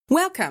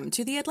Welcome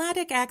to the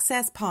Atlantic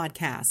Access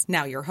Podcast.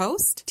 Now your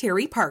host,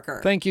 Terry Parker.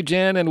 Thank you,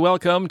 Jen, and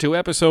welcome to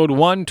episode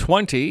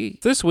 120.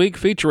 This week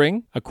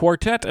featuring a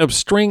quartet of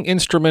string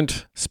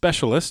instrument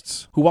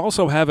specialists who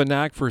also have a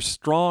knack for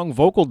strong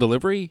vocal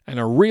delivery and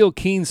a real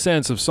keen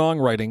sense of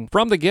songwriting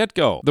from the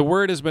get-go. The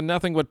word has been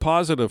nothing but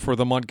positive for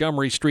the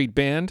Montgomery Street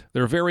Band.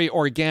 Their very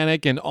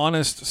organic and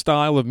honest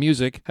style of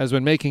music has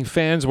been making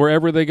fans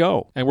wherever they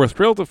go. And we're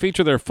thrilled to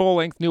feature their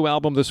full-length new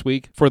album this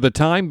week for the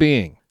time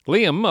being.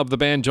 Liam of the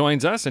band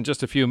joins us in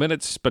just a few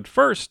minutes, but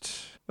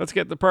first, let's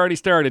get the party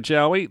started,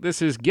 shall we?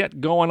 This is Get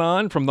Going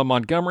On from the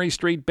Montgomery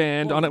Street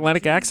Band on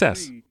Atlantic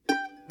Access.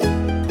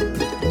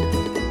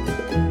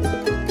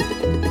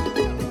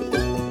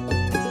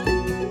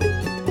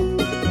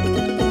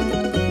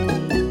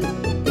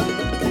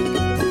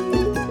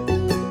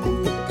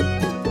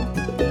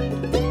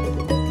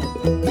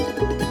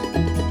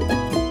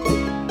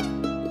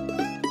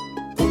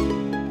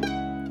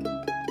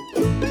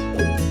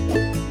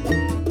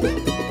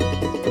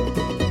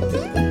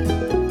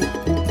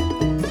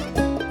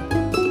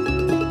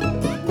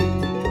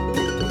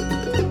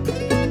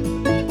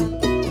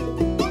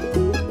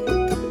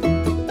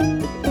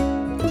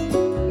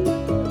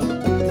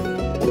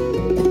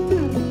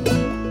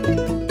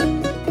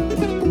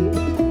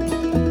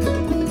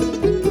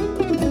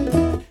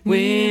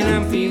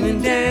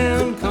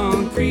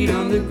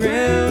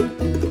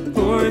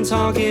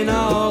 Talking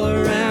all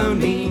around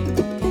me.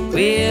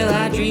 Well,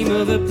 I dream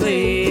of a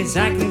place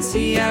I can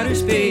see outer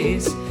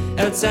space,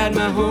 outside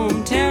my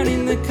hometown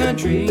in the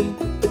country,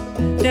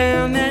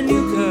 down that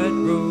new cut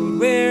road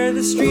where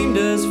the stream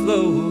does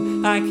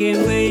flow. I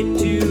can't wait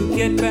to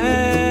get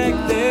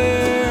back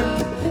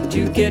there,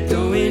 to get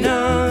going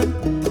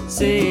on,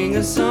 sing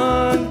a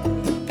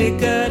song,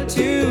 pick a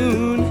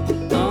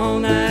tune all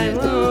night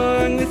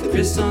long with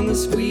Chris on the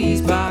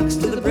squeeze box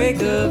till the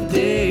break of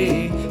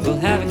day. We'll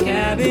have a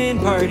cabin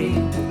party,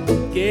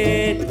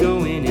 get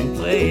going and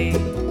play.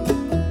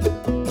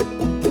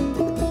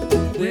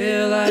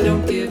 Well, I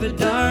don't give a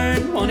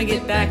darn, wanna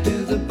get back to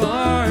the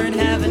barn,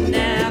 have a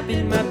nap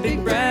in my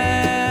big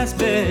brass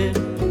bed,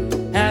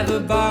 have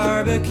a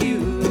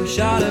barbecue,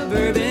 shot of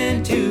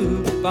bourbon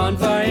too,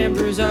 bonfire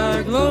embers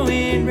are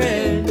glowing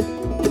red,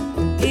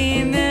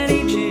 in that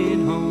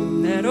ancient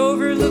home that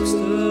overlooks the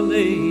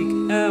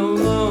lake. How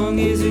long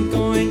is it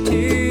going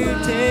to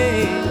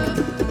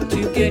take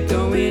to get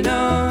going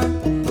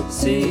on,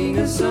 sing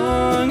a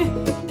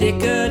song,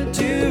 pick a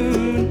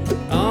tune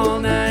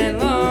all night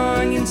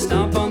long, and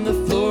stomp on the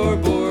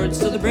floorboards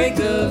till the break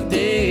of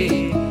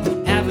day,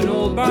 have an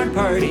old barn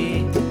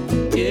party,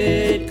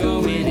 get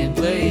going and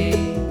play.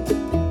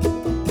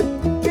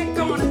 Get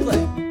going and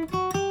play.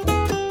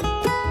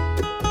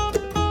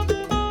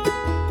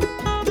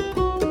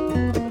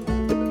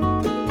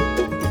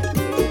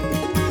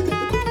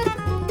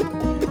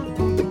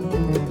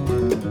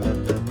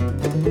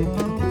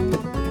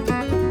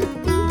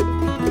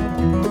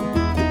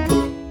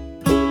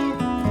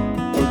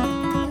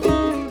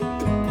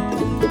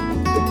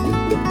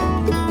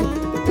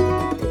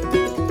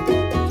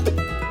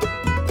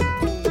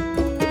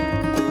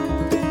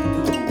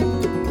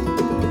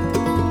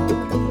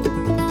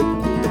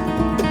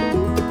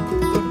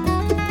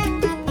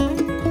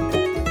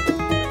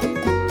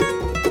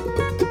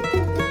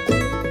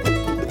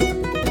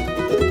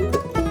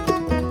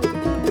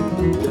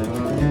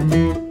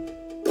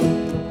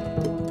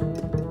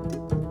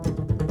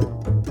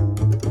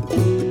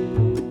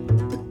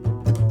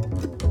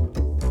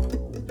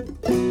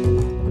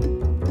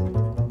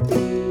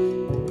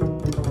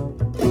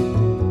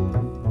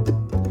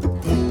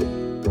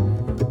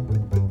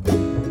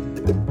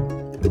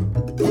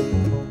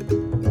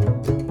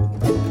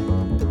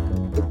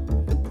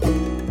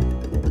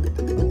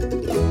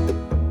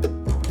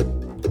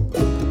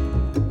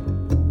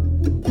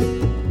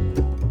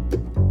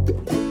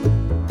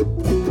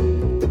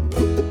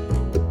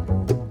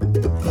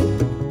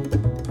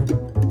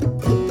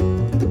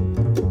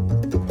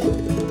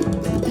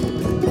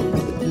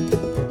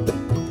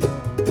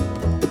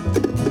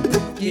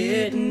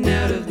 Getting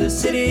out of the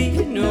city,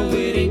 you know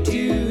it ain't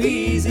too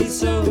easy,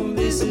 so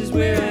this is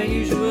where I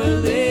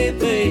usually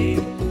play,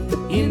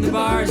 in the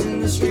bars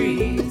and the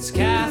streets,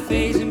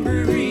 cafes and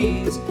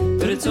breweries,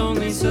 but it's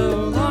only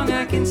so long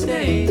I can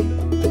stay,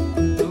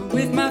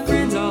 with my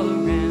friends all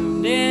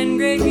around and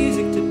great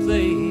music to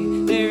play.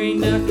 There ain't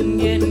nothing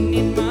getting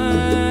in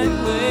my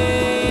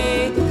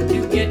way,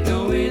 to get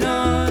going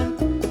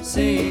on,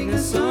 sing a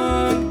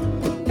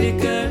song,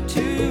 pick a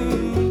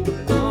tune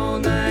all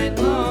night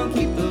long,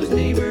 keep those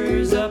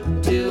neighbors up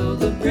till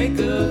the break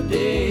of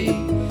day,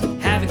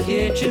 have a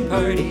kitchen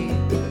party,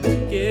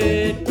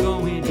 get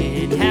going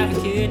and have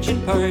a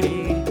kitchen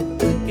party,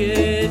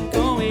 get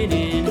going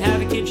and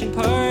have a kitchen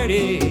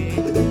party,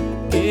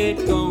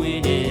 get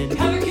going and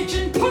have a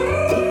kitchen party.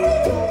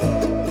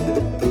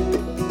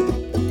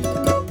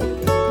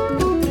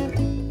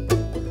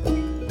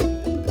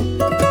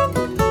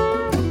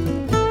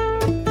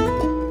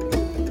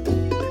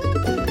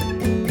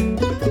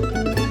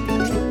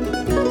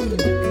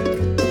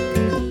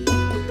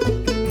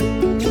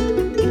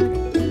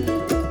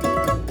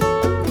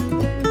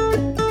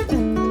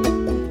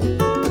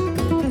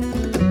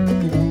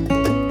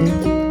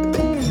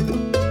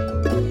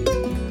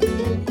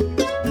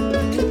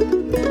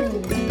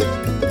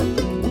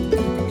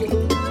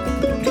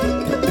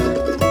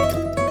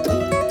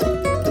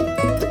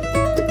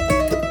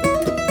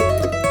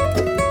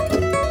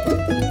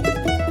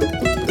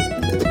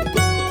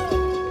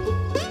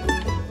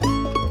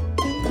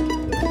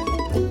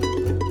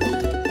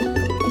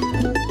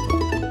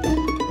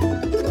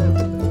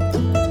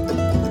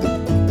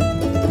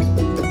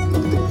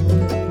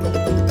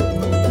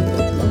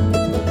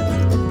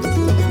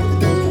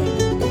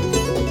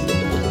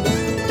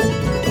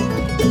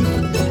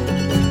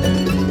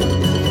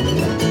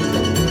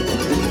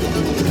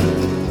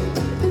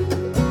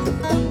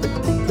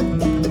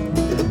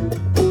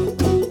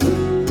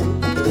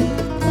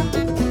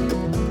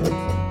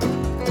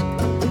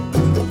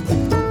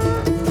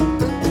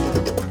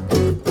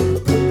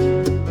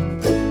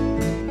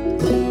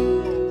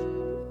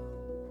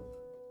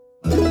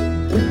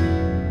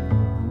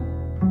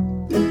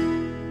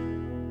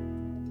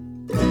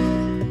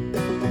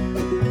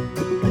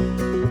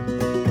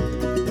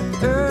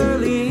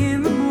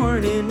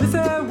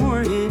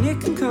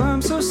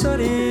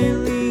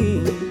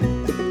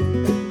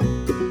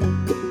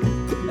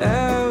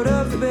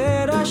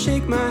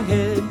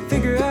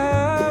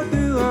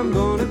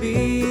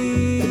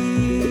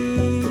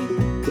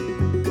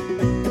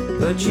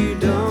 but you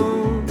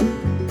don't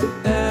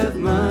have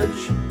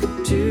much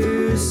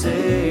to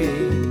say.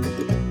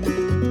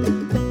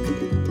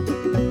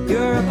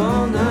 You're up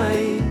all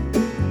night,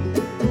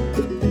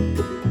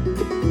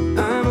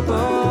 I'm up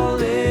all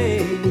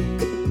day.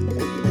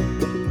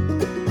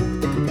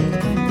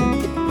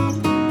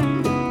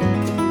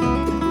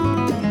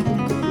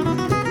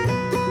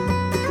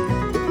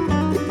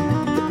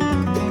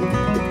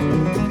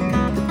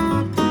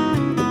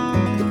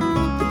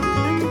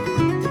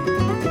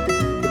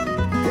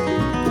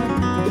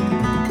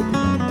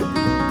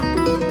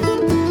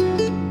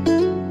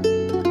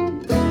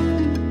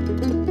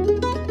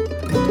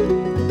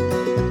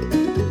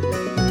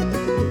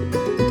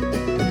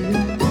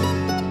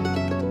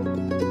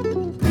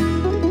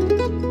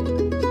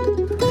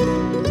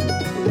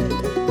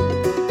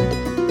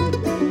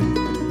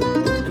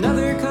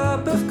 Another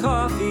cup of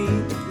coffee,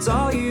 it's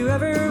all you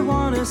ever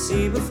want to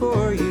see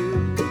before you.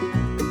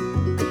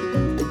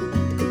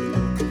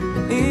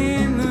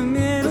 In the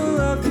middle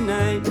of the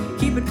night,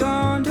 keep it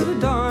going till the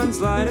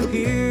dawn's light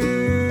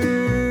appears.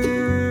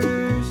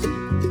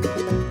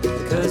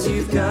 'Cause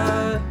you've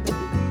got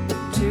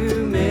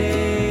to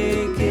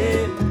make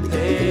it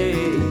pay.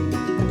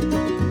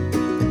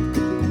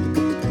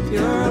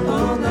 You're up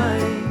all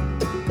night,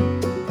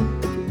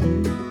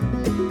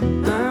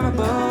 I'm up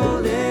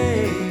all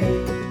day.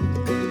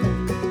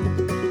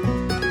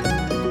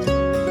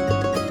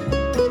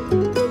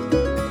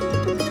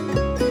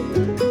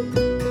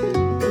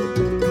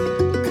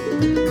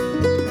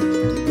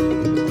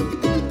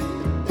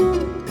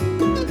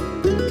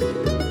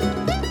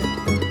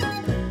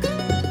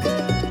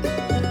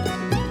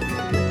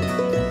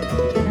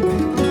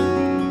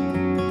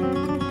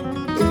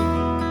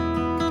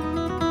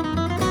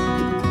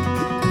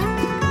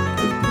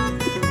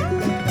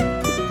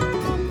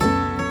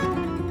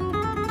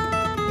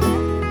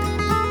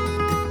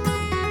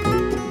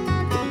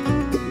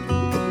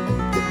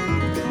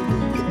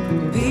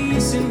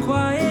 Peace and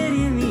quiet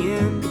in the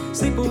end.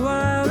 Sleep a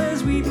while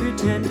as we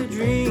pretend to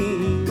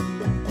dream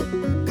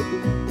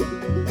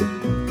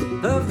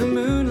of the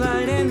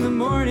moonlight and the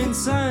morning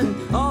sun,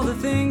 all the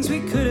things we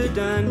could have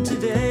done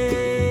today.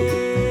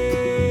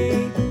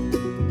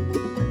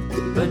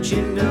 But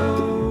you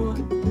know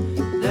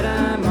that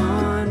I'm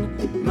on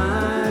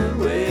my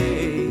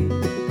way.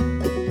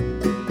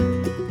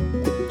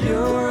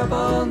 You're up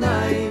all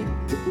night,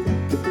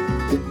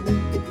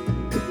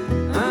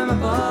 I'm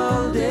up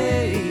all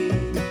day.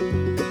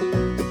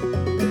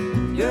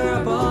 You're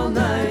up all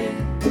night,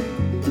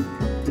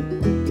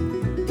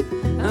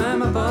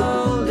 I'm up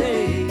all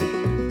day.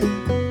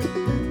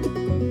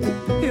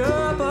 You're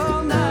up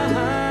all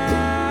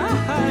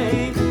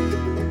night,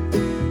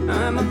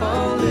 I'm up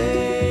all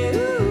day.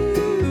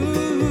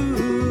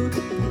 Ooh,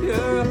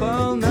 you're up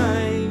all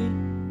night,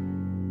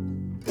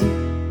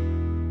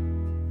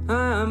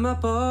 I'm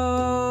up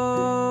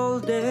all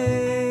day.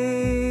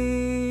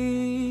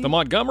 The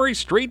Montgomery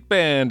Street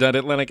Band at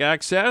Atlantic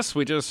Access.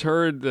 We just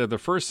heard the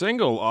first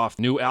single off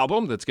new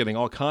album that's getting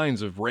all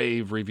kinds of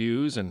rave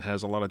reviews and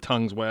has a lot of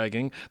tongues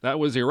wagging. That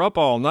was You're Up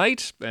All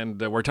Night,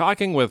 and we're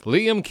talking with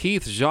Liam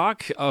Keith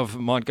Jacques of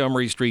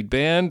Montgomery Street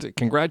Band.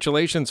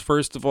 Congratulations,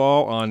 first of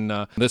all,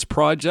 on this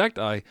project.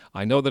 I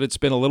know that it's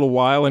been a little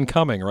while in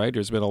coming, right?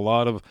 There's been a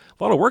lot of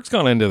work's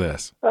gone into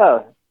this.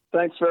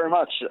 Thanks very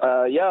much.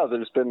 Yeah,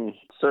 there's been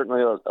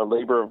certainly a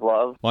labor of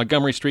love.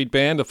 Montgomery Street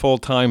Band, a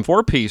full-time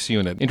four-piece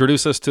unit.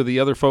 Introduce us to the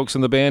other folks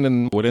in the band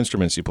and what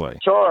instruments you play.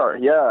 Sure,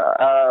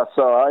 yeah.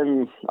 So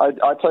I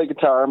play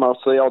guitar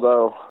mostly,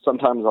 although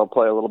sometimes I'll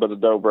play a little bit of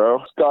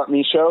dobro. Scott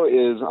Michaud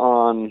is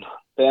on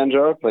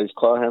banjo, plays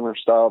clawhammer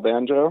style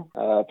banjo.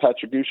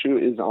 Patrick Gushu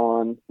is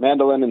on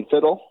mandolin and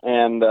fiddle.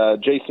 And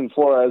Jason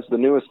Flores, the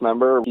newest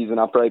member, he's an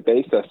upright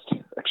bassist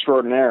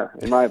extraordinaire,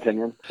 in my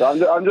opinion. So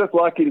I'm just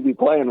lucky to be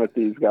playing with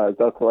these guys.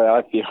 That's the way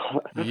I feel.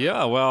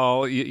 Yeah,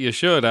 well, you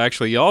should,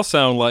 actually. You all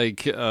sound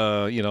like,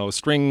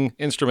 string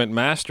instrument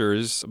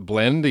masters,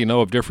 blend,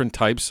 of different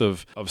types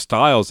of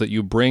styles that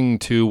you bring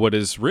to what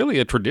is really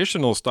a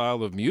traditional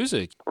style of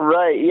music.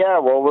 Right, yeah.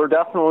 Well, we're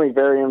definitely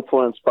very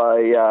influenced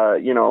by,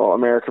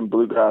 American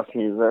bluegrass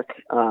music.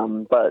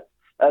 But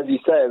as you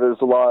say,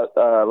 there's a lot,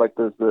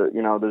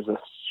 there's a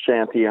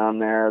shanty on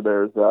there.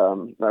 There's a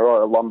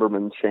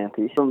lumberman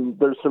shanty.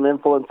 There's some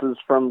influences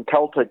from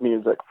Celtic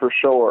music, for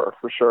sure,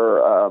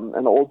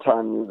 and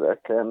old-time music,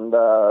 and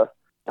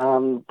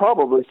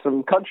probably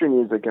some country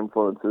music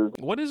influences.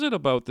 What is it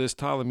about this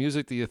style of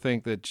music that you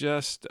think that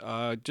just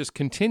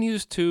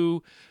continues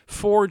to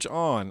forge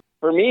on?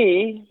 For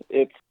me,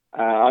 it's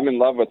I'm in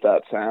love with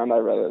that sound. I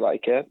really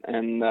like it.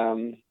 And,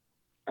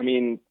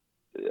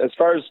 as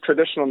far as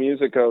traditional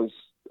music goes,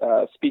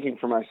 speaking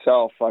for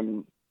myself,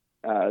 I'm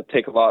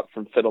take a lot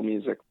from fiddle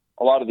music.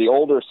 A lot of the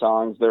older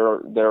songs, they're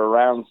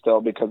around still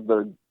because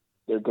they're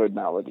good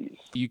melodies.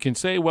 You can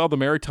say, well, the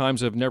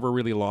Maritimes have never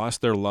really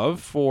lost their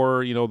love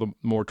for, the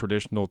more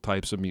traditional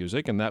types of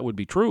music, and that would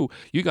be true.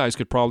 You guys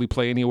could probably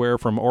play anywhere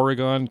from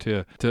Oregon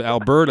to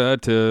Alberta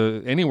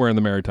to anywhere in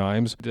the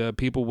Maritimes. They'll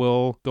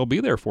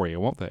be there for you,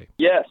 won't they?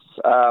 Yes,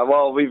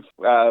 Well,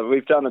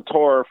 we've done a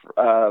tour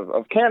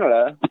of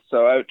Canada,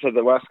 so out to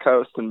the West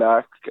Coast and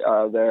back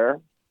there,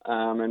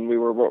 and we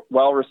were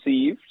well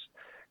received.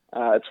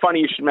 It's funny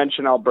you should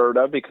mention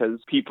Alberta because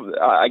people,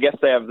 I guess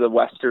they have the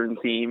Western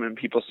theme, and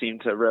people seem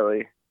to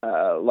really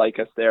like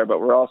us there.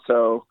 But we're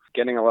also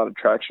getting a lot of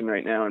traction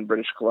right now in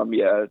British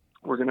Columbia.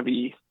 We're going to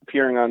be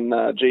appearing on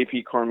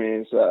JP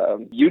Cormier's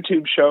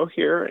YouTube show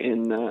here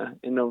in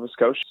Nova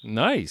Scotia.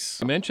 Nice.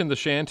 I mentioned the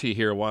shanty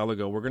here a while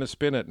ago. We're going to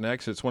spin it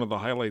next. It's one of the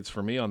highlights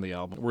for me on the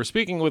album. We're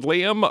speaking with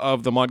Liam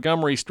of the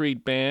Montgomery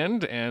Street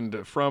Band,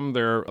 and from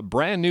their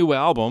brand new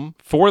album,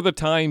 For the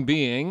Time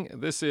Being,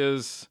 this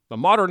is the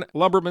Modern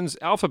Lumberman's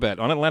Alphabet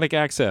on Atlantic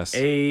Access.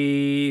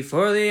 A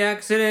for the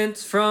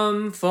accidents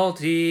from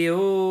faulty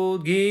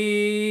old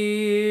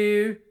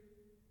gear.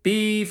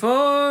 B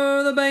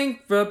for the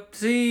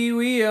bankruptcy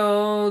we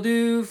all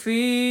do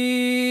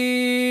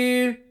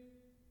fear.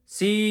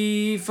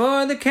 C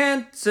for the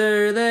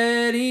cancer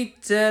that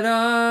eats at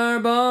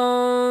our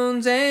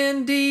bones.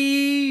 And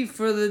D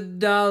for the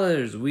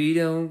dollars we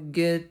don't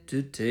get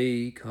to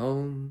take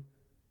home.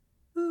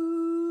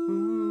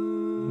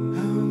 Ooh,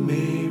 how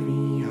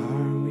merry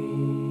are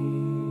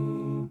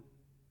we?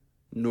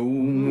 No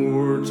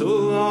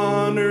mortal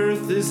on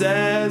earth is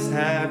as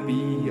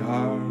happy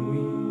are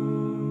we.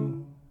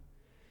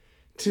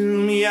 To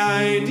me,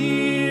 I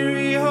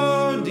dearie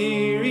ho,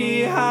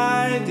 dearie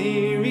hi,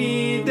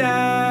 dearie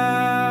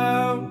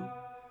down.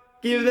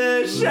 Give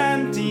the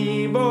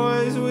shanty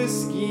boys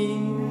whiskey,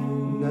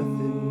 and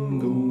nothing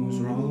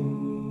goes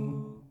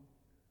wrong.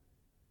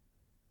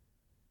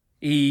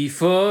 E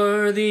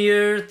for the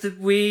earth that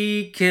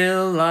we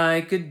kill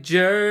like a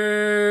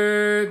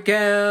jerk.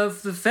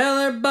 F the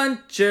feller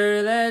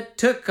buncher that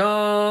took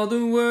all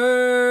the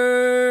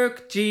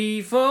work.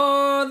 G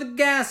for the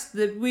gas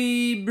that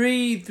we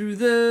breathe through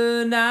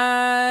the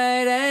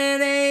night.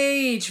 And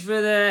H for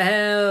the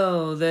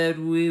hell that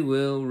we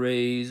will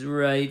raise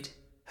right.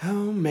 How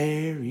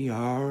merry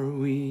are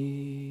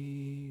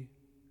we?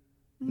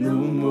 No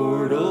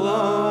mortal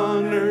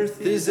on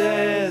earth is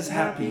as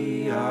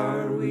happy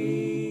are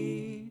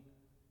we.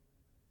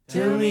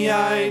 Tell me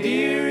I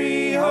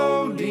dearie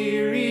ho,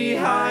 dearie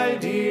hi,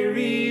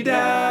 dearie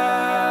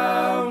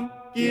down.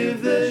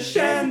 Give the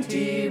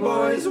shanty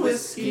boys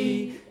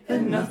whiskey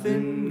and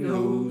nothing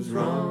goes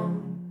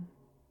wrong.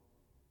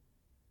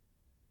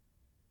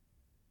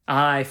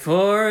 I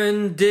for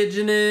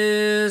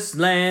indigenous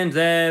land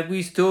that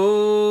we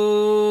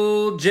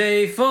stole.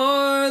 J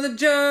for the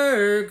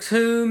jerks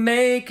who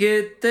make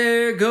it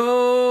their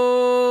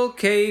goal.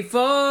 K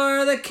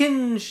for the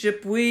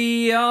kinship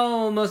we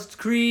all must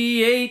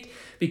create.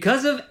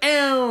 Because of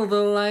L,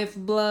 the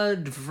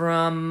lifeblood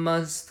from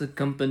us the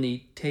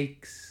company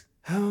takes.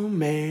 How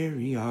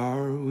merry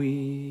are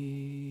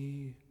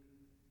we?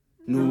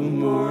 No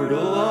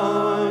mortal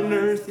on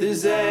earth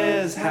is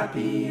as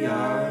happy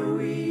are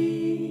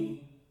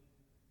we.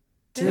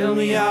 Tell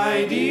me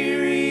I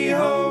dearie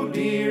ho,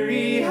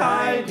 dearie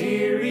hi,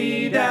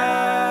 dearie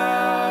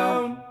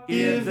down.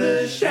 Give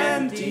the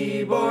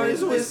shanty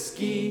boys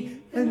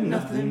whiskey and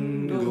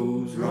nothing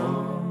goes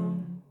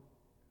wrong.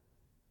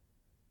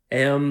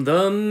 Am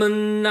the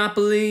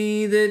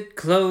monopoly that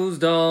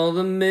closed all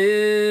the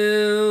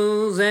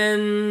mills,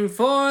 and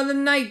for the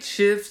night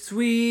shifts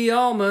we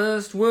all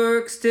must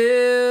work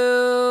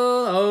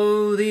still.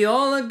 Oh, the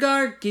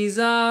oligarchies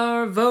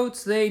our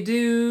votes they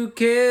do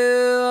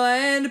kill,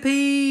 and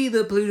P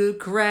the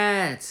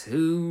plutocrats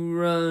who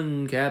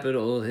run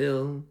Capitol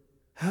Hill.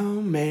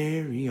 How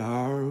merry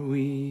are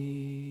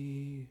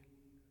we?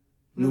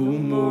 No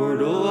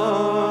mortal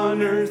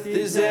on earth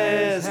is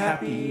as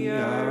happy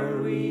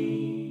are we.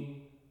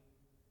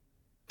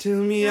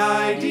 Tell me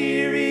I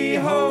dearie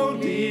ho,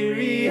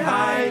 dearie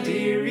hi,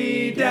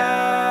 dearie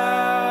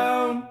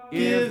down.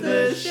 Give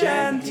the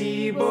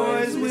shanty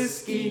boys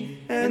whiskey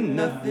and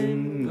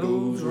nothing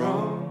goes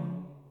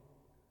wrong.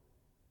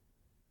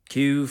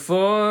 Q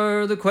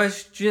for the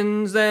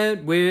questions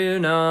that we're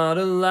not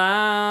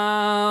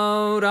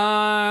allowed.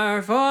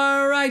 R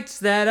for rights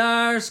that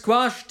are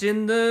squashed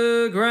in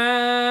the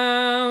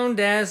ground.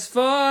 S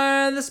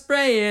for the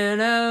spraying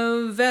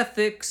of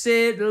ethics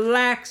it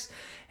lacks.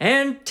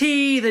 And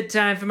T, the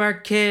time from our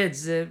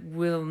kids that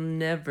we'll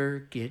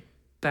never get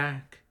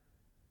back.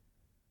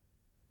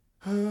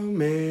 How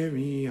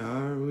merry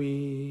are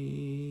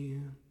we?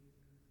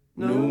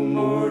 No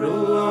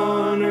mortal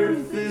on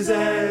earth is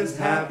as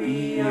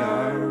happy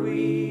are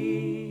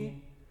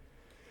we.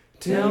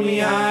 Tell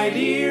me I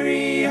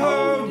dearie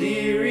ho,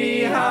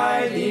 dearie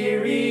hi,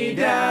 dearie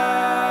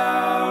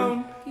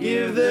down.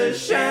 Give the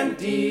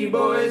shanty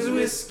boys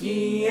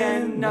whiskey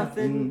and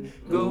nothing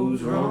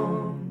goes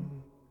wrong.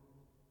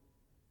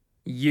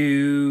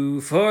 U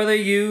for the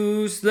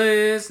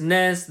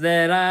uselessness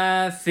that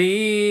I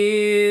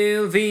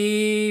feel.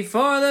 V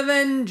for the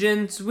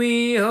vengeance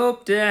we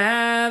hope to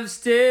have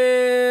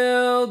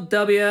still.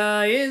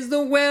 W is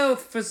the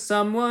wealth for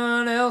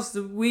someone else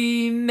that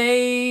we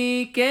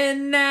make.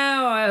 And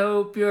now I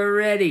hope you're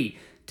ready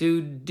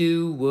to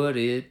do what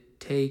it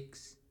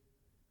takes.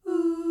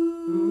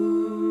 Ooh.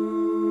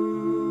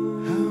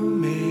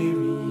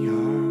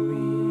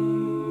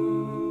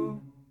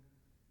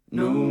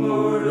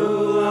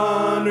 mortal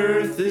on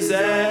earth is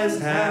as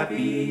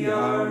happy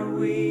are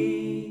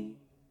we.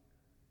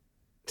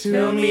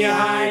 Tell me,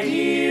 hi,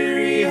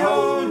 dearie,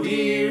 ho,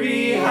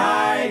 dearie,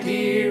 hi,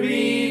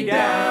 dearie,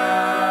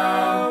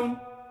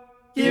 down.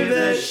 Give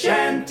the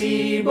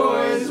shanty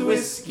boys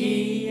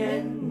whiskey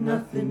and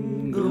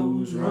nothing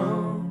goes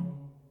wrong.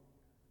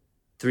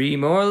 3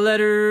 more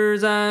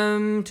letters,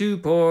 I'm too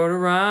poor to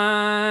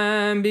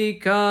rhyme,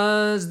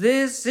 because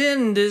this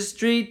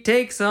industry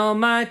takes all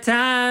my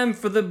time,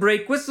 for the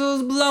brake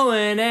whistle's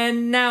blowing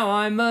and now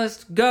I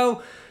must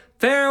go.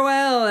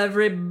 Farewell,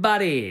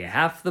 everybody,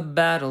 half the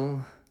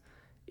battle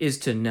is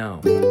to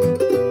know.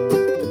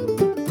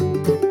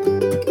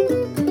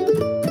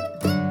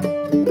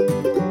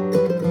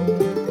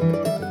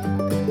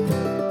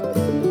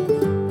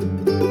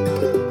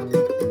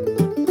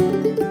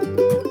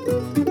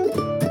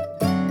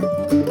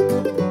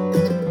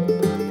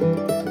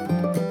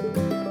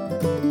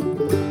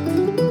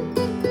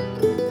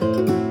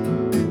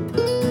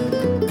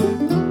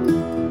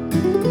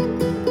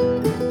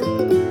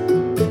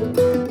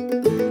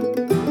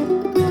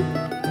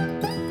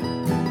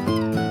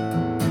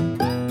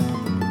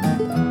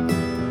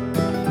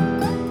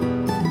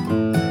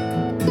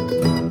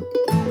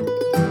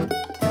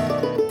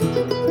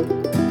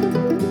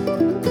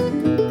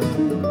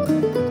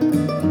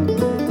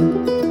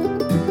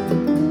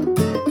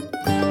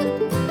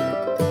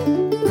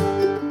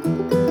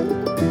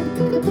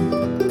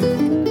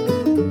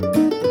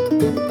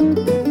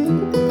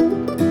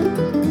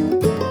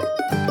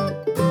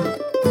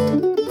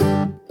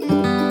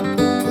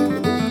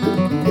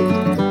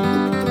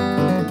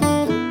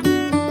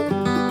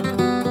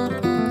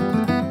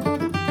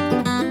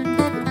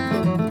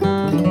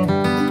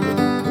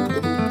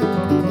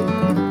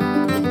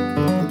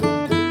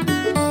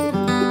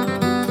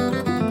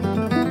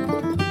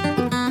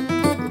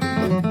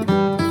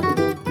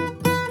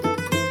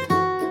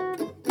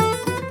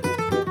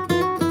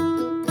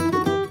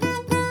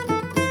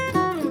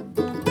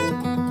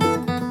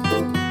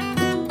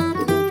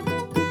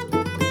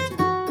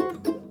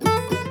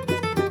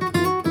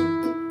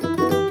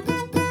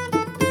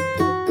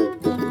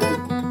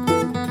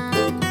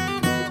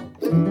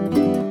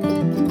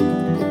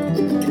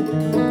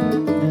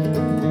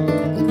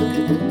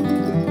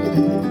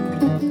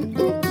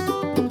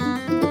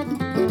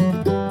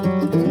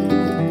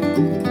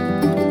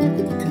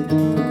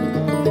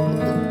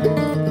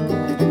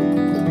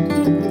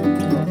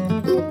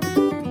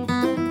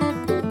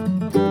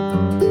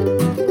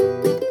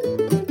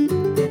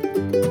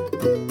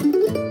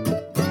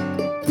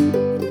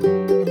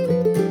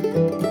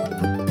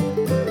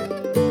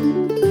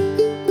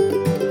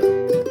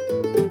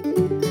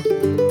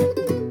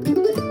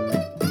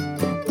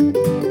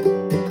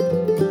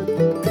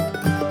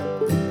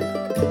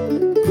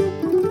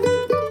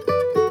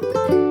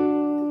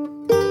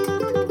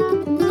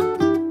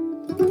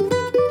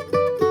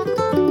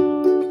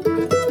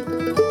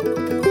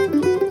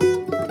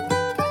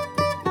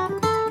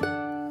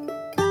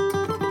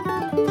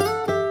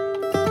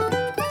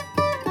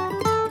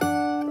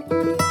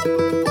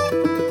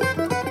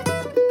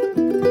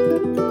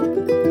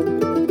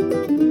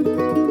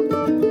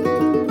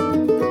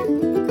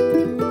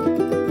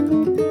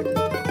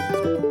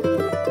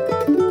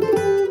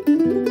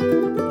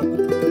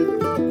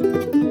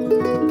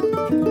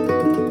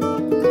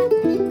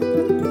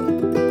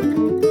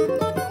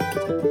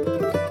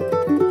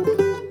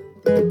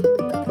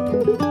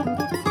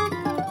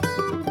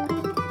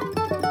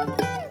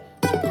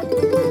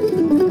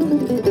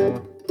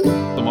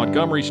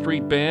 Montgomery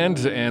Street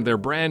Band and their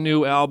brand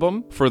new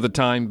album For the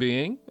Time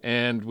Being.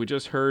 And we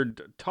just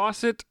heard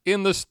Toss It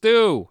in the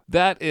Stew.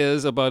 That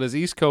is about as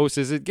East Coast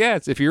as it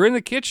gets. If you're in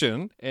the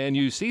kitchen and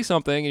you see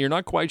something and you're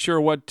not quite sure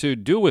what to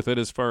do with it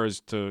as far as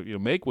to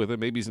make with it,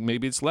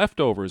 maybe it's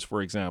leftovers, for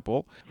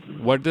example.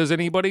 What does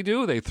anybody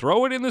do? They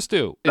throw it in the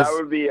stew. That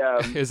would be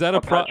is that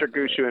a Patrick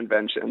Gushue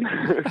invention.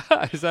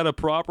 Is that a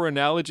proper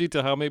analogy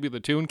to how maybe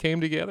the tune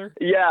came together?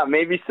 Yeah,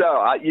 maybe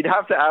so. You'd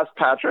have to ask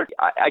Patrick.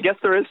 I guess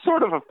there is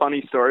sort of a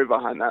funny story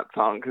behind that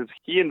song, because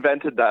he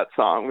invented that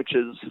song, which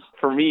is,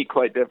 for me,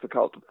 quite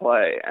difficult to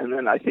play. And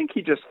then I think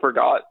he just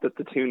forgot that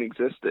the tune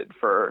existed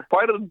for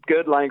quite a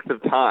good length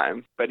of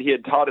time, but he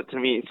had taught it to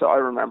me, so I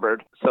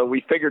remembered. So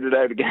we figured it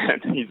out again.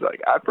 He's like,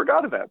 I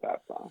forgot about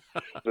that song.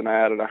 And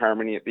I added a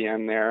harmony at the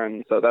end there,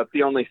 and so that's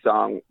the only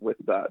song with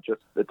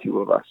just the two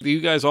of us. Do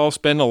you guys all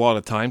spend a lot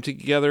of time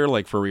together,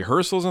 like for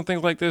rehearsals and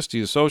things like this? Do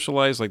you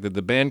socialize? Like, did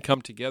the band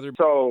come together?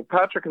 So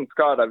Patrick and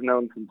Scott I've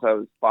known since I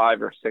was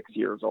 5 or 6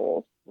 years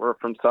old. We're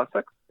from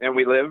Sussex, and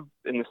we live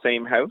in the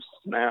same house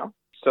now.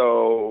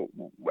 So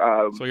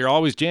you're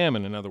always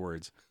jamming, in other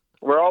words.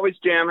 We're always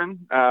jamming.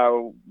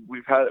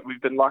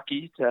 We've been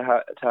lucky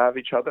to have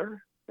each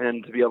other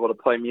and to be able to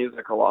play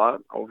music a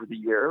lot over the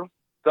years.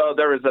 So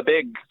there was a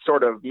big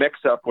sort of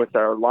mix-up with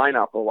our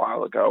lineup a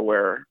while ago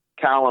where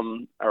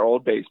Callum, our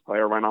old bass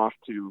player, went off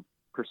to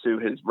pursue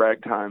his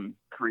ragtime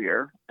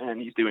career,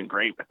 and he's doing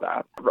great with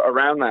that.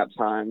 Around that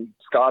time,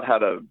 Scott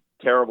had a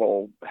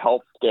terrible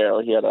health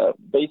scare. He had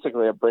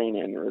basically a brain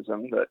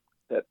aneurysm that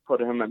that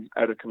put him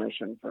out of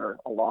commission for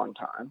a long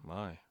time.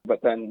 My.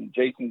 But then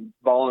Jason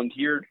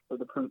volunteered for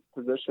the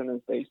position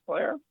as bass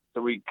player.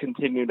 So we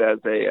continued as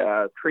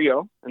a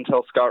trio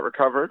until Scott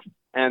recovered.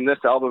 And this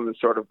album is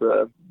sort of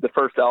the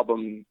first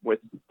album with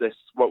this,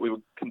 what we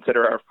would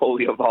consider our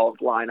fully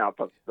evolved lineup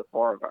of the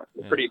four of us.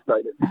 We're pretty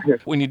excited.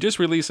 When you just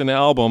release an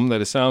album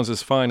that sounds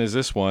as fine as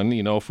this one,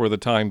 for the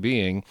time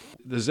being,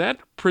 does that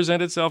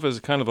present itself as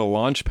kind of a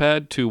launch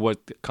pad to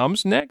what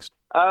comes next?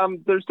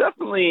 There's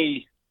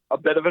definitely a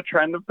bit of a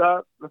trend of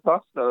that with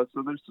us, though.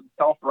 So there's some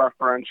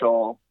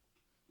self-referential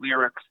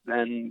lyrics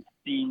and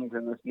themes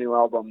in this new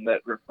album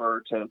that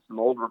refer to some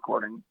old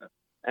recordings.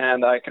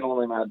 And I can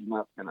only imagine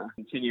that's going to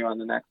continue on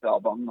the next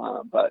album.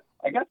 But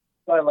I guess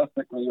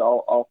stylistically,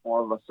 all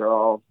four of us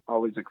are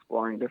always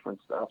exploring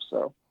different stuff.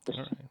 So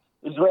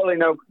there's really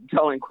no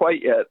telling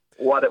quite yet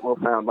what it will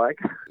sound like.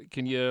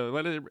 Can you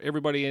let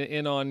everybody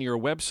in on your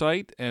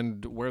website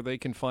and where they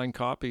can find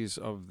copies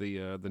of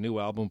the new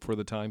album for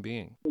the time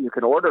being? You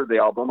can order the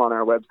album on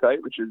our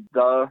website, which is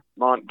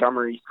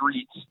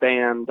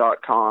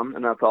themontgomerystreetband.com,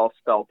 and that's all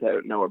spelled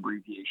out, no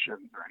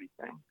abbreviations or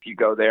anything. If you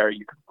go there,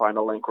 you can find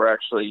a link. We're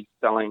actually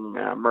selling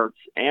merch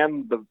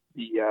and the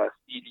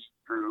CD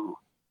through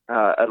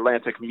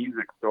Atlantic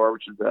Music Store,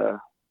 which is a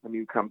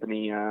new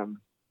company. I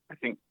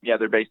think,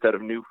 they're based out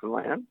of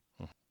Newfoundland.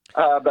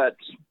 But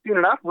soon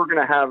enough, we're going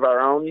to have our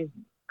own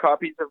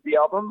copies of the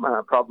album,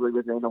 probably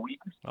within a week.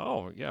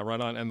 Oh, yeah, right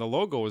on. And the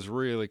logo is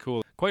really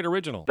cool. Quite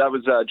original. That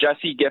was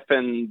Jesse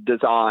Giffen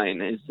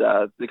Design is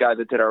the guy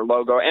that did our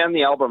logo and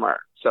the album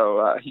art.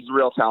 So he's a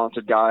real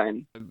talented guy.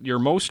 And your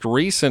most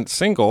recent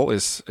single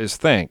is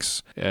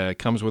Thanks. It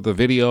comes with a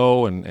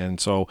video. And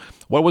so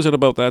what was it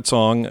about that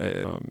song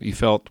you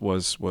felt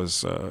was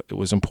it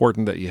was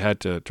important that you had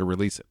to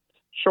release it?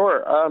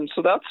 Sure.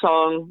 So that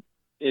song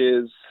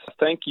is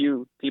thank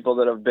you, people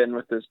that have been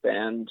with this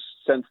band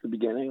since the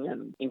beginning,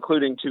 and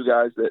including two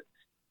guys that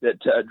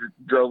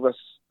drove us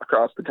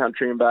across the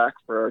country and back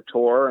for our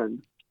tour,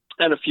 and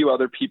a few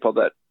other people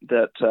that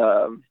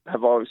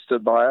have always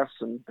stood by us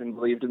and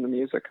believed in the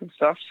music and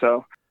stuff.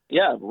 So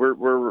yeah,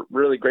 we're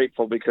really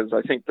grateful, because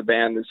I think the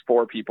band is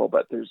four people,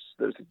 but there's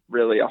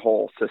really a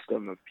whole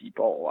system of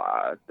people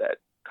that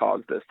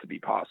caused this to be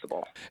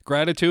possible.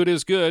 Gratitude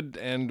is good,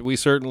 and we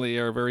certainly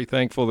are very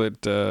thankful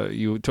that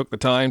you took the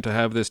time to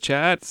have this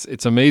chat.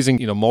 It's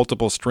amazing,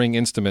 multiple string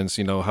instruments,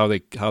 how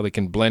they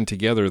can blend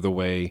together the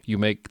way you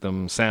make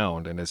them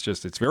sound, and it's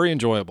very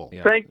enjoyable.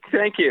 Yeah. Thank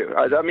you.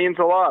 That means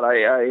a lot.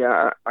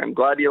 I'm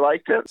glad you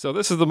liked it. So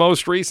this is the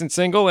most recent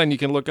single, and you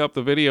can look up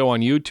the video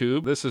on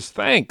YouTube. This is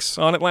Thanks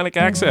on Atlantic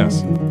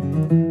Access.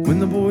 When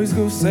the boys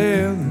go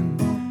sailing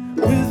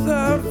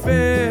without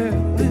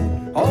fail,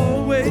 it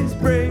always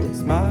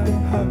breaks my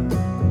heart.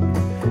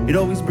 It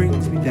always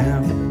brings me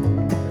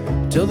down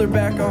till they're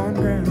back on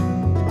ground.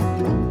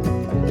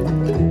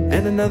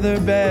 And another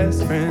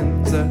best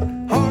friend's a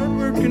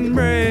hard-working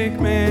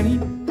brakeman. He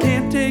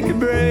can't take a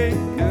break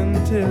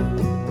until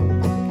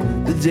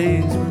the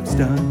day's work's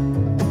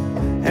done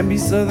and be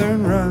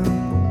Southern run.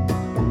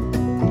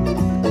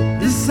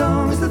 This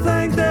song's to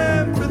thank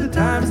them for the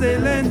times they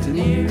lent an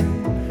ear,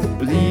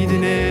 believed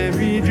in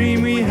every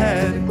dream we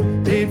had,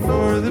 paid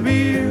for the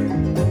beer.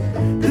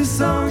 This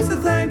song's to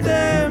thank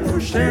them for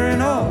sharing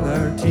all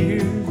our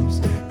tears,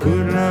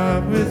 putting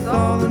up with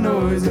all the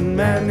noise and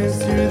madness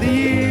through the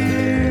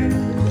years.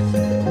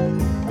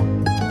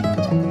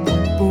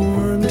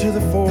 Born to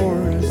the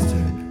forest,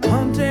 to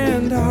hunt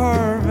and to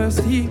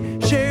harvest, he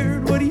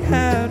shared what he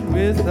had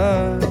with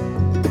us.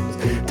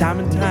 Time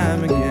and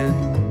time again,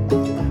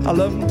 I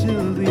love him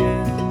till the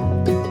end.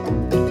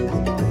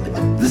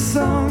 This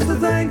song's to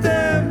thank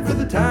them for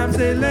the times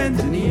they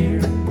lent an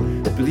ear,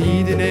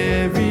 believed in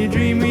every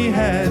dream we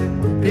had,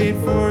 paid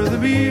for the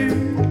beer.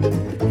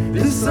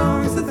 This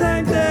song's to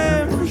thank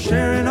them for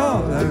sharing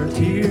all our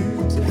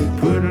tears,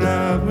 putting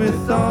up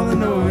with all the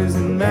noise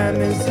and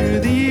madness through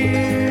the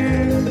years.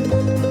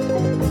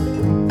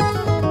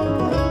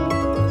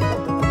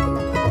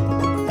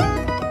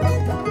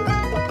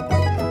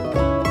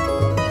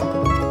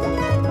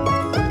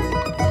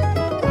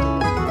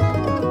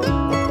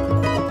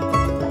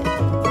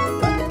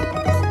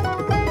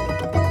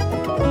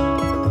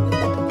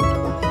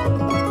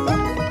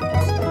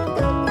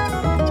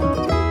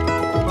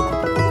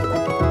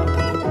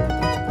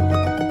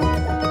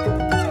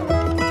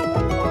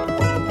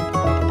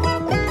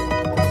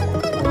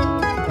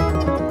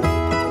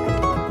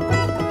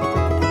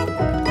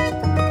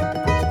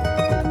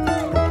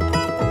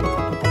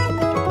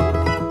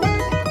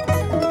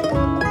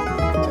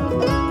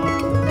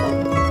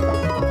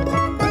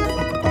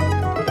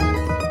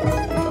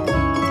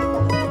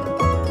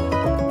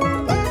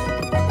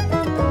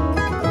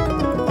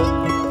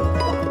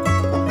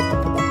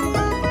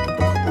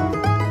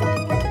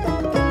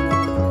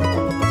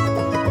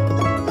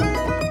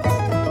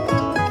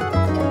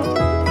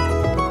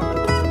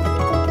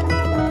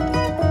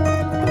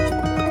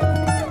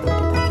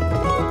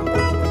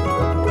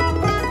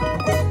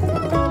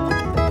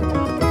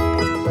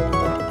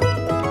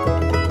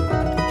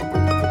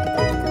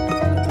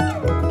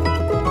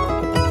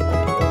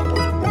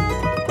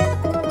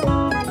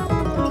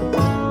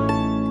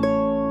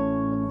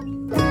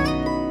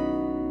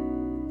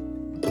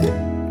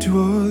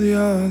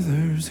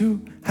 others who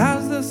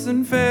housed us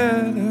and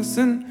fed us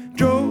and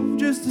drove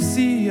just to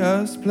see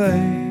us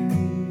play.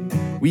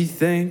 We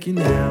thank you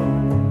now.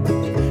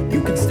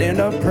 You can stand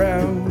up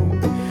proud,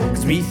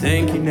 'cause we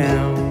thank you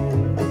now.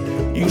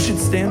 You should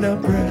stand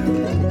up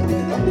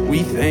proud. We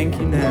thank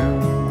you now.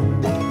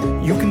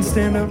 You can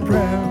stand up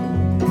proud.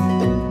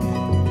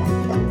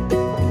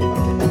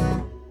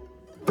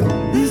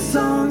 These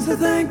songs, I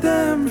thank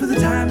them for the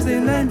times they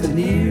lent an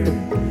ear,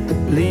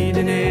 believed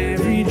in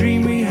every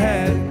dream we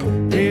had,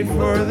 paid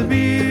for the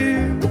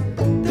beer.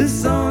 These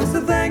songs,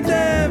 I thank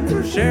them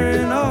for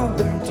sharing all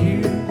our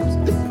tears,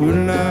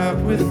 putting up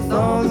with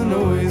all the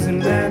noise and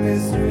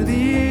madness through the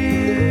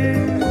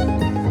year.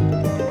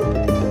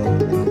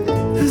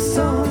 These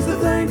songs, I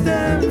thank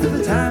them for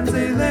the times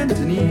they lent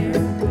an ear,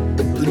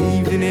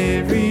 believed in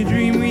every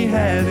dream we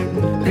had and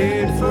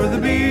paid for the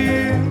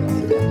beer.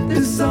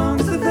 These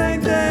songs, I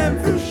thank them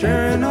for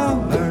sharing all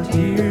our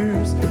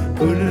tears,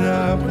 putting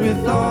up with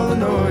all the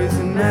noise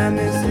and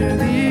madness through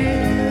the years.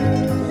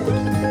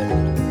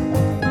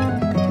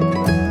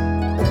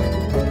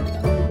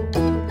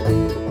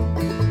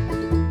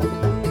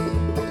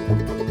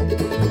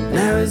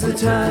 Now is the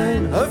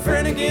time of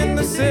frantic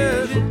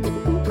indecision,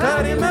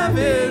 clouding my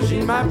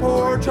vision, my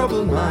poor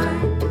troubled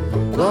mind.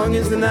 Long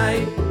is the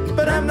night,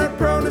 but I'm not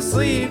prone to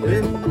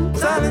sleeping.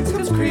 Silence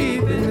comes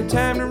creeping, the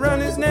time to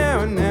run is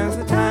now, and now's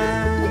the time.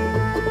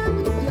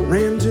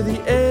 Ran to the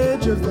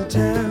edge of the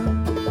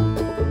town,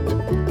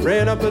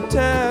 ran up a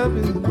tab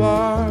in the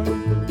bar,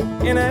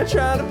 and I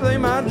tried to play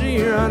my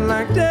G on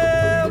like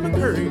Dale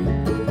McCurry.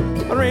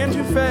 I ran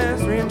too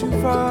fast, ran too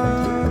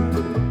far.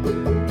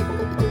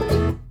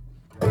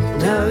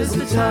 Now is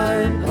the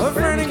time of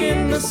frantic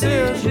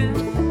indecision,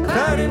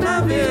 clouding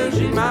my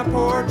vision, my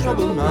poor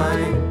troubled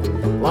mind.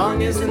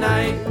 Long is the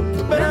night,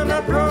 but I'm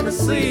not prone to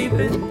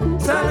sleeping.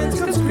 Silence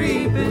comes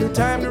creeping, the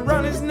time to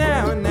run is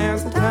now, and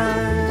now's the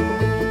time.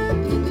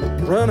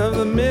 Run of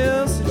the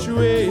mill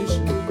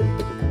situation,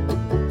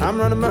 I'm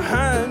running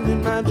behind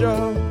in my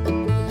job,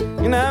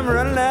 and I'm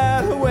running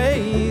out of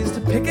ways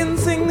to pick and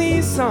sing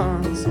these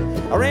songs.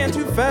 I ran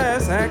too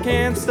fast, I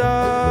can't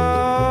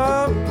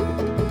stop.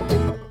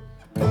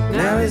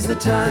 Now is the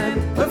time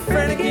of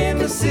frantic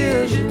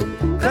indecision,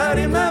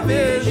 clouding my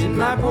vision,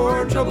 my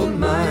poor troubled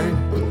mind.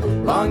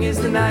 Long is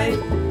the night,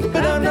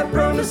 but I'm not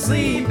prone to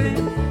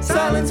sleeping.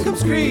 Silence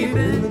comes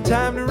creeping, the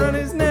time to run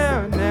is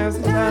now, and now's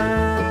the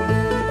time.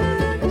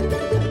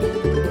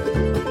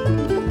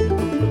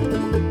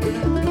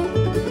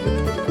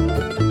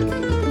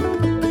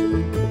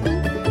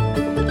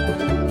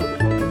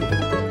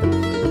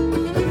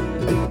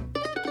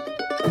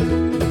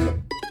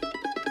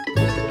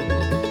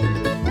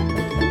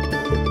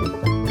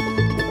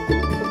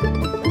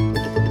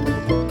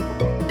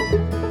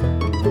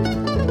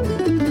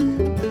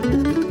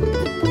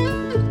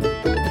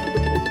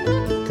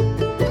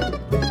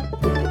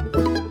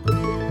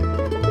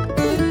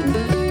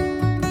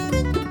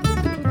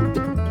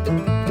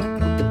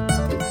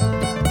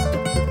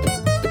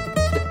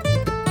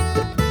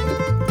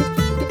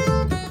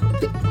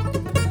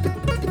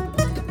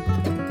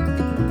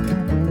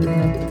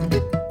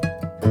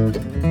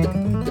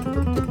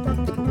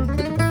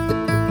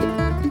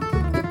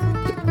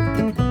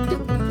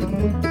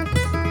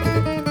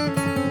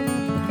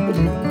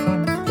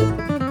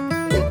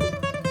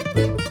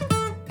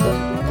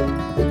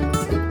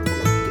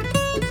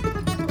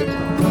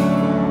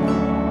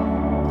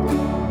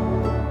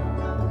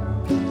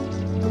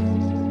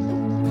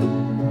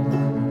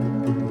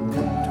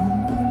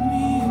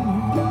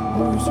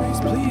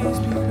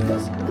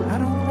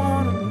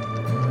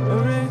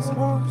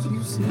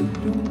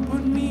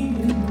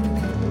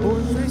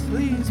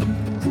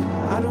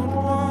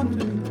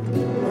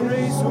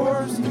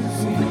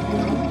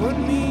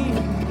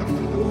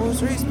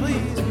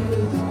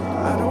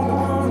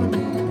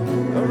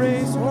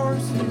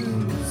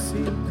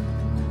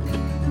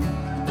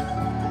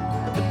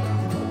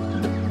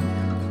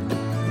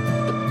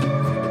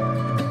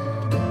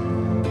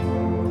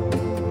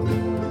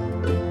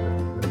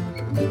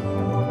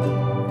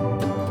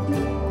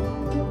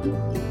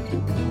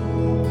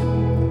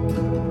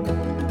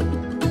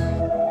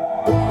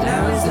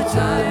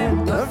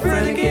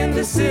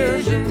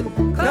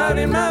 Indecision,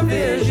 clouding my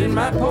vision,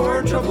 my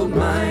poor troubled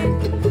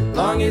mind.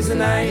 Long is the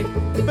night,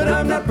 but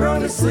I'm not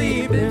prone to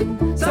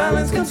sleeping.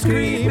 Silence comes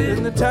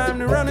creeping, the time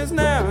to run is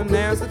now, and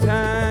now's the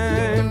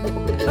time.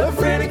 A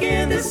frantic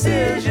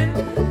indecision,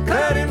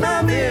 clouding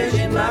my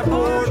vision, my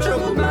poor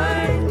troubled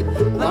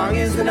mind. Long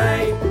is the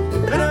night,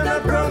 but I'm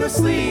not prone to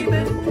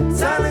sleeping.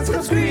 Silence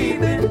comes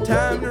creeping, the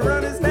time to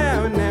run is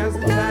now, and now's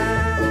the time.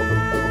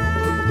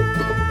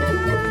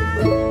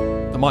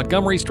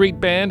 Montgomery Street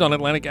Band on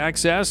Atlantic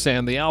Access,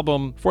 and the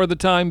album for the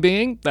time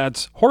being,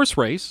 that's Horse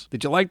Race.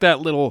 Did you like that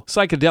little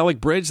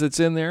psychedelic bridge that's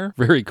in there?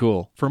 Very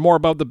cool. For more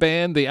about the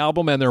band, the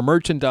album, and their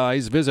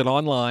merchandise, visit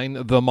online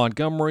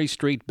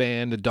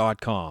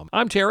themontgomerystreetband.com.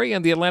 I'm Terry,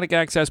 and the Atlantic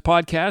Access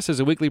Podcast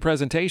is a weekly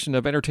presentation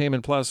of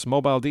Entertainment Plus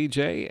Mobile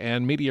DJ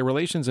and Media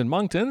Relations in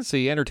Moncton.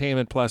 See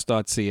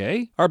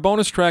entertainmentplus.ca. Our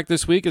bonus track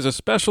this week is a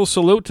special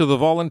salute to the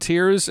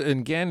volunteers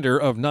in Gander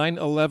of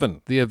 9/11,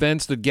 the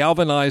events that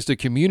galvanized a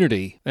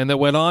community and that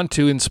went on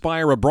to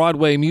inspire a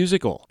Broadway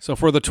musical. So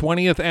for the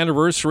 20th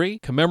anniversary,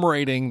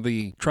 commemorating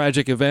the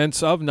tragic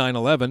events of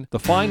 9/11, the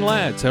Fine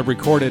Lads have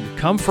recorded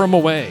Come From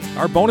Away,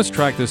 our bonus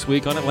track this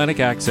week on Atlantic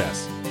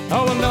Access.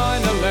 Oh,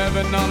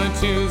 9/11 on a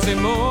Tuesday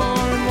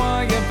morning,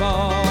 while you're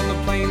on the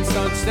plane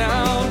starts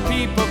down,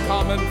 people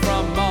coming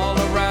from all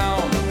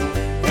around.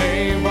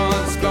 Hey,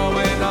 what's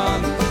going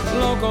on?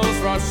 Locals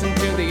rushing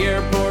to the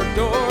airport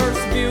doors,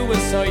 view a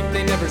sight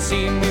they never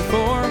seen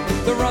before.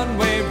 The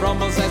runway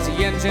rumbles as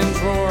the engines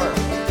roar.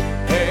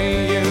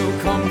 Hey, you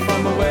come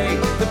from away.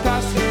 The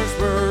passengers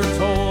were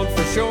told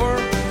for sure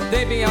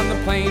they'd be on the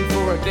plane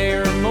for a day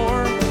or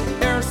more.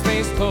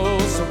 Airspace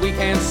closed so we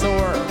can't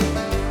soar.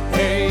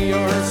 Hey,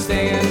 you're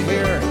staying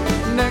here.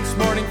 Next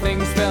morning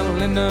things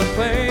fell into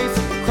place.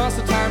 Across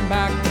the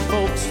tarmac the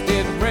folks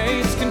did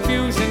race.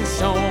 Confusion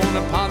shone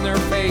upon their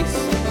face.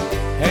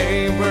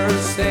 Hey,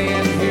 we're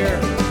staying here.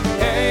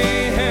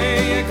 Hey,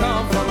 hey, you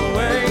come from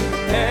away.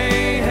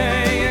 Hey,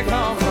 hey, you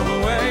come from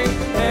away.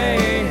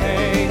 Hey,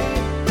 hey,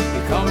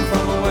 you come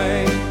from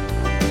away.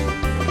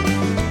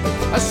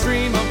 A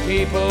stream of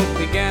people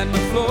began to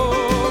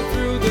flow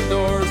through the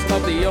doors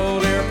of the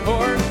old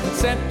airport.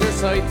 Set their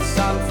sights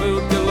on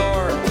food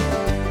galore.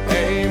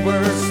 Hey,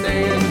 we're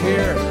staying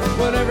here.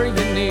 Whatever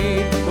you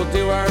need, we'll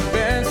do our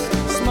best.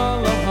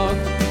 Smile, a hug,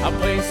 a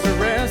place to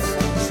rest.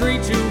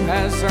 Treat you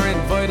as our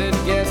invited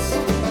guests.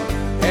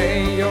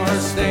 Hey, you're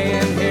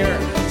staying here.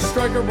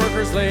 Striker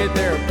workers laid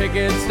their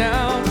pickets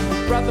down.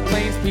 Brought the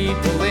plane's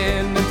people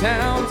into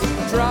towns.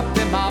 Dropped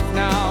them off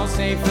now,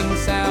 safe and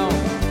sound.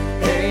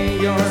 Hey,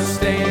 you're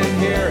staying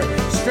here.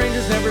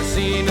 Strangers never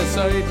seen a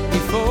sight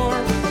before.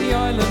 The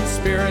island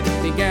spirit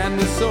began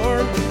to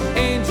soar.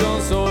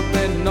 Angels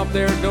open up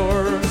their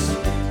doors.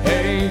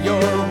 Hey,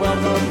 you're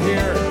welcome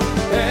here.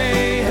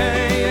 Hey,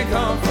 hey, you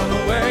come from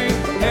away.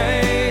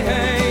 Hey,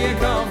 hey, you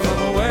come from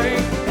away.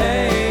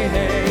 Hey,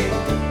 hey,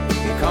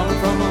 you come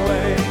from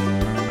away.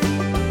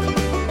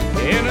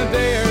 In a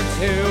day or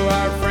two,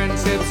 our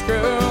friendships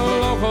grew.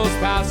 Locals,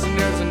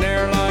 passengers, and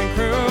airline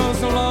crews.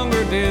 No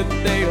longer did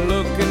they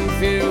look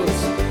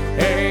confused.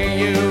 Hey,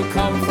 you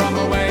come from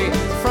away.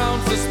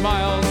 Frowns to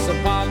smiles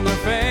upon their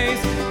face.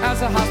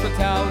 As a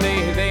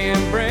hospitality they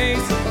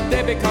embrace,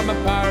 they become a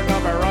part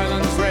of our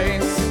island's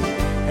race.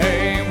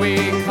 Hey, we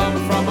come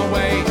from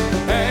away.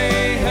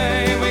 Hey,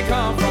 hey, we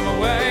come from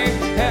away.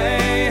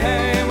 Hey,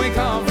 hey, we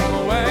come from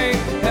away.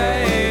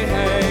 Hey,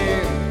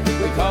 hey,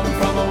 we come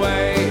from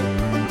away.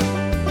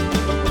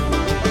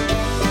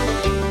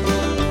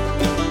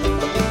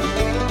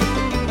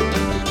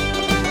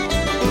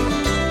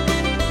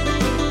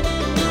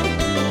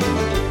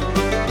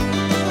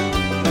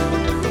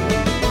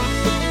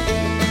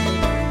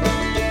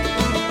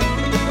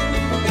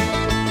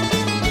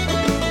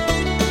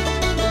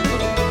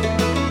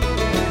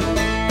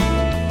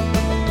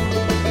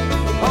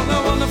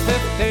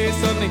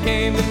 Suddenly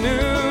came the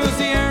news,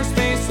 the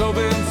airspace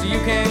opens so you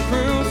can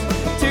cruise.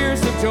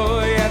 Tears of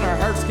joy and our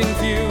hearts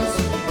confused.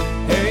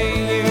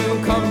 Hey, you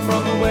come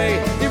from away.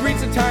 They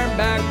reached the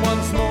tarmac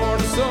once more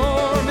to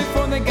soar.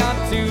 Before they got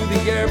to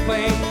the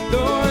airplane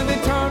door, they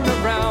turned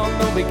around,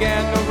 they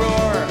began to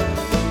roar.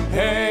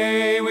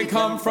 Hey, we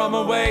come from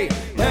away.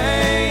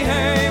 Hey,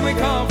 hey, we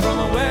come from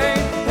away.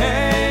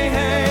 Hey,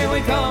 hey,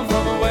 we come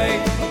from away.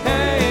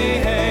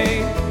 Hey,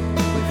 hey,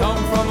 we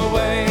come from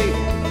away.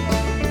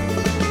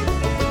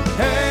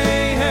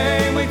 Hey,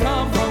 hey, we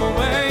come from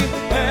away.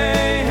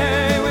 Hey,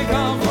 hey, we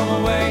come from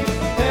away.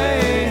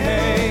 Hey,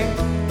 hey,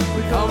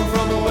 we come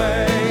from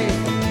away.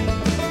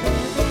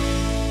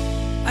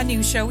 A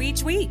new show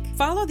each week.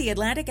 Follow the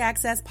Atlantic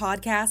Access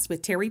Podcast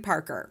with Terry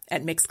Parker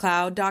at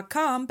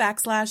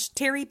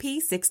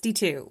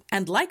mixcloud.com/TerryP62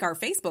 and like our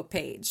Facebook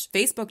page,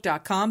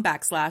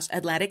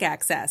 facebook.com/Atlantic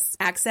Access.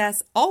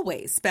 Access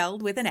always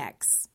spelled with an X.